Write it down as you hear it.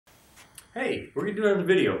Hey, we're going to do another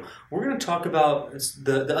video. We're going to talk about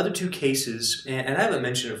the other two cases, and I haven't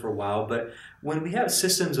mentioned it for a while, but when we have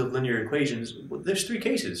systems of linear equations, there's three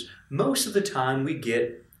cases. Most of the time we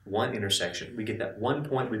get one intersection. We get that one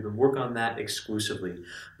point. We've been working on that exclusively.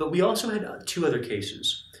 But we also had two other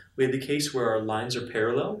cases. We had the case where our lines are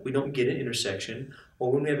parallel. We don't get an intersection.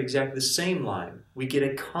 Or when we have exactly the same line, we get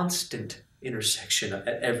a constant intersection at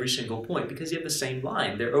every single point because you have the same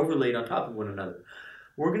line. They're overlaid on top of one another.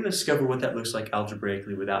 We're going to discover what that looks like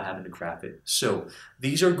algebraically without having to graph it. So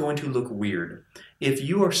these are going to look weird. If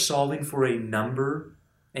you are solving for a number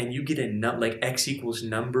and you get a like x equals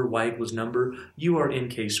number, y equals number, you are in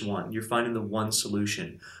case one. You're finding the one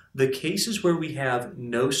solution. The cases where we have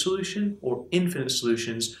no solution or infinite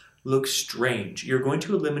solutions look strange. You're going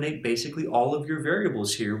to eliminate basically all of your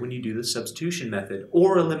variables here when you do the substitution method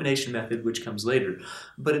or elimination method, which comes later.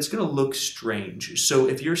 But it's going to look strange. So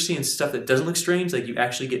if you're seeing stuff that doesn't look strange, like you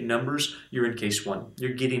actually get numbers, you're in case one.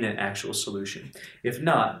 You're getting an actual solution. If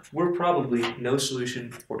not, we're probably no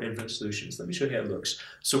solution or infinite solutions. Let me show you how it looks.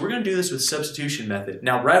 So we're going to do this with substitution method.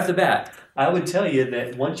 Now, right off the bat, I would tell you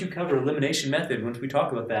that once you cover elimination method, once we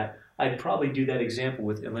talk about that, I'd probably do that example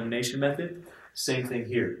with elimination method. Same thing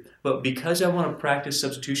here. But because I want to practice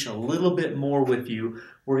substitution a little bit more with you,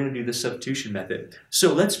 we're going to do the substitution method.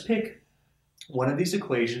 So let's pick one of these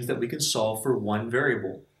equations that we can solve for one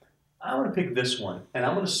variable. I want to pick this one, and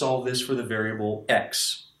I'm going to solve this for the variable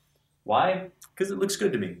x. Why? Because it looks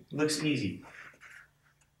good to me. It looks easy.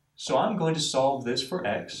 So I'm going to solve this for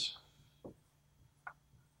x.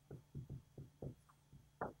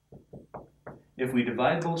 If we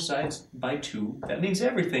divide both sides by 2, that means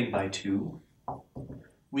everything by 2.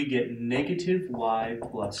 We get negative y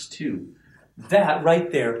plus 2. That right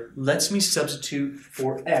there lets me substitute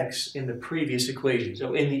for x in the previous equation,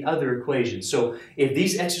 so in the other equation. So if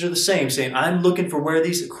these x's are the same, saying I'm looking for where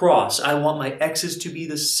these cross, I want my x's to be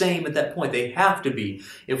the same at that point. They have to be.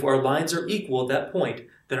 If our lines are equal at that point,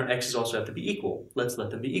 then our x's also have to be equal. Let's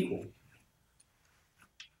let them be equal.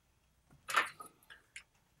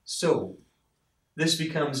 So this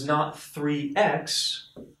becomes not 3x,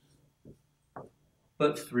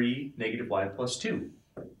 but 3 negative y plus 2.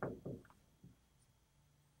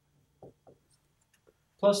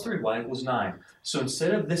 Plus 3y equals 9. So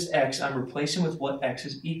instead of this x, I'm replacing with what x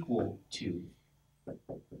is equal to.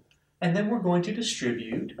 And then we're going to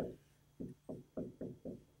distribute.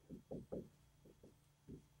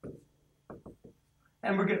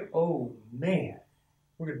 And we're going to, oh man,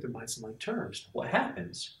 we're going to divide some like terms. What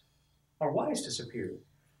happens? Our y's disappear.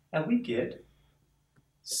 And we get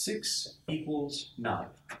 6 equals 9.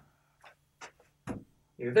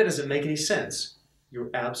 If that doesn't make any sense,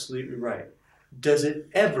 you're absolutely right. Does it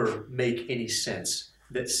ever make any sense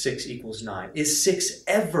that 6 equals 9? Is 6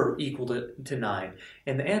 ever equal to 9?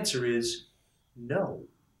 And the answer is no.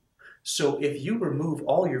 So if you remove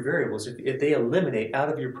all your variables, if they eliminate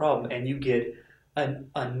out of your problem and you get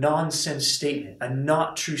a nonsense statement, a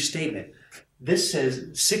not true statement, this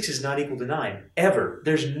says 6 is not equal to 9, ever.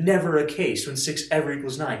 There's never a case when 6 ever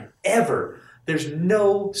equals 9, ever. There's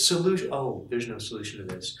no solution. Oh, there's no solution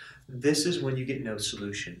to this. This is when you get no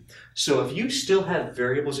solution. So if you still have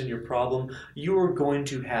variables in your problem, you are going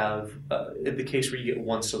to have the case where you get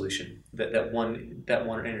one solution, that one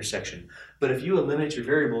intersection. But if you eliminate your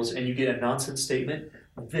variables and you get a nonsense statement,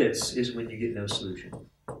 this is when you get no solution.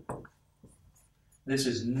 This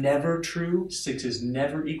is never true. 6 is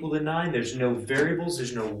never equal to 9. There's no variables.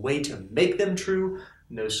 There's no way to make them true.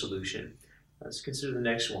 No solution. Let's consider the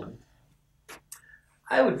next one.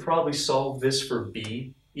 I would probably solve this for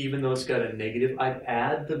b, even though it's got a negative. I'd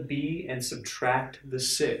add the b and subtract the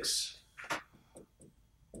 6.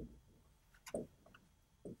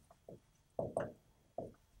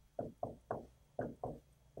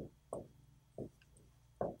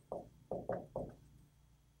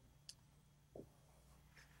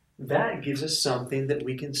 That gives us something that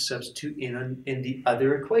we can substitute in the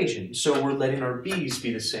other equation. So we're letting our b's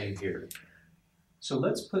be the same here. So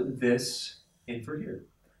let's put this in for here.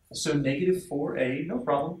 So negative 4a, no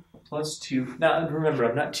problem, plus 2. Now remember,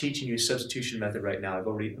 I'm not teaching you substitution method right now. I've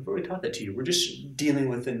already taught that to you. We're just dealing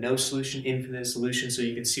with the no solution, infinite solution, so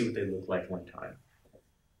you can see what they look like one time.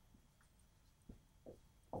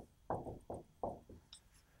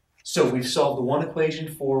 So we've solved the one equation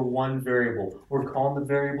for one variable. We're calling the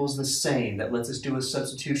variables the same. That lets us do a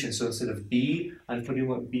substitution. So instead of b, I'm putting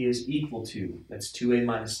what b is equal to. That's 2a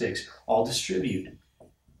minus 6. I'll distribute.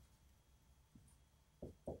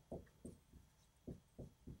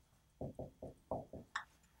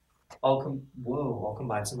 I'll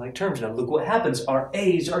combine some like terms. Now look what happens. Our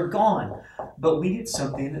a's are gone. But we get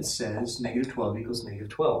something that says negative 12 equals negative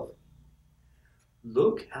 12.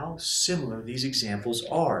 Look how similar these examples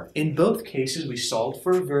are. In both cases, we solved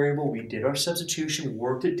for a variable, we did our substitution, we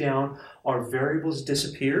worked it down, our variables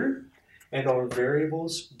disappeared, and our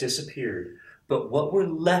variables disappeared. But what we're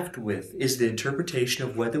left with is the interpretation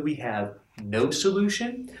of whether we have no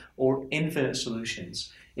solution or infinite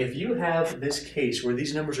solutions. If you have this case where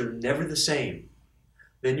these numbers are never the same,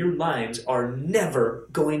 then your lines are never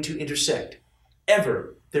going to intersect.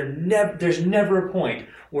 Ever. There's never a point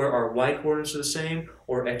where our y coordinates are the same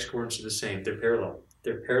or x coordinates are the same. They're parallel.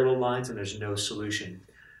 They're parallel lines and there's no solution.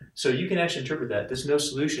 So you can actually interpret that. This no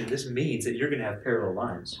solution, this means that you're going to have parallel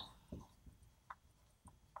lines.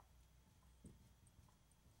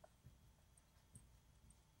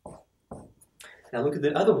 Now look at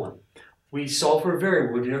the other one. We solved for a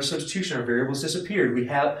variable. We did our substitution. Our variables disappeared.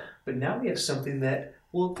 But now we have something that,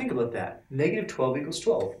 well, think about that. Negative 12 equals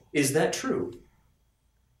 12. Is that true?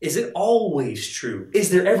 Is it always true? Is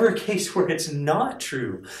there ever a case where it's not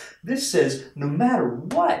true? This says no matter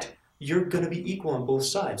what, you're going to be equal on both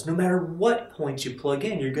sides. No matter what points you plug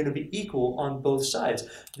in, you're going to be equal on both sides.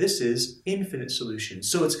 This is infinite solution.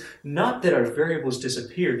 So it's not that our variables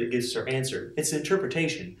disappeared that gives us our answer. It's an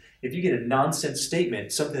interpretation. If you get a nonsense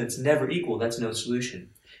statement, something that's never equal, that's no solution.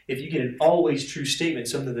 If you get an always true statement,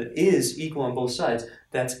 something that is equal on both sides,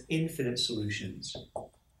 that's infinite solutions.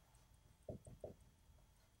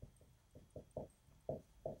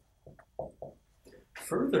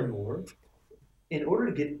 Furthermore, in order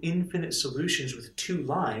to get infinite solutions with two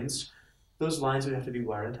lines, those lines would have to be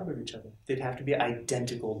wired on top of each other. They'd have to be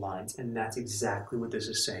identical lines, and that's exactly what this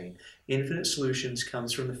is saying. Infinite solutions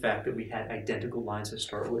comes from the fact that we had identical lines to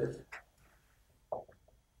start with.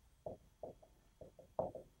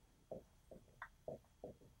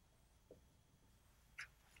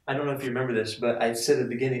 I don't know if you remember this, but I said at the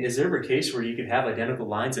beginning, is there ever a case where you could have identical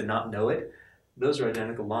lines and not know it? Those are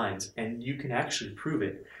identical lines, and you can actually prove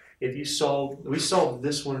it. If you we solved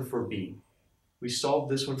this one for b. We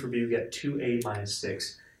solved this one for b, we got 2a minus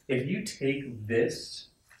 6. If you take this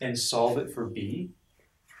and solve it for b,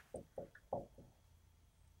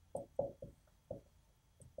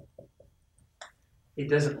 it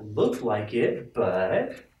doesn't look like it,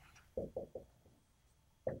 but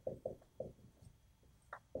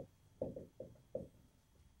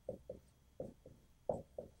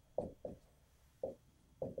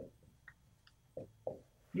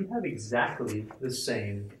you have exactly the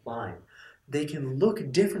same line. They can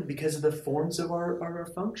look different because of the forms of our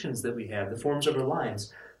functions that we have, the forms of our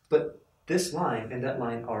lines. But this line and that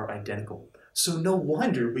line are identical. So no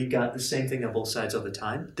wonder we got the same thing on both sides all the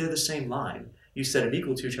time. They're the same line. You set them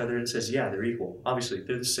equal to each other and it says, yeah, they're equal. Obviously,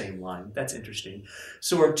 they're the same line. That's interesting.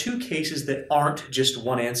 So our two cases that aren't just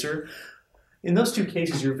one answer, in those two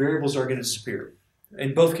cases, your variables are going to disappear.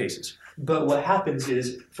 In both cases. But what happens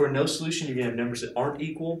is, for no solution, you're going to have numbers that aren't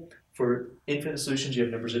equal. For infinite solutions, you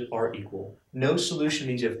have numbers that are equal. No solution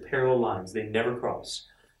means you have parallel lines. They never cross.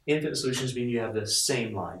 Infinite solutions mean you have the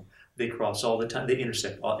same line. They cross all the time. They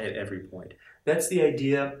intersect at every point. That's the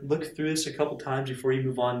idea. Look through this a couple times before you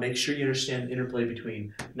move on. Make sure you understand the interplay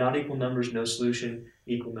between not equal numbers, no solution,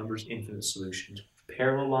 equal numbers, infinite solutions.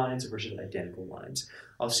 Parallel lines versus identical lines.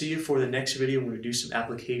 I'll see you for the next video when we do some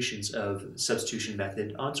applications of substitution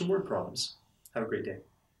method on some word problems. Have a great day.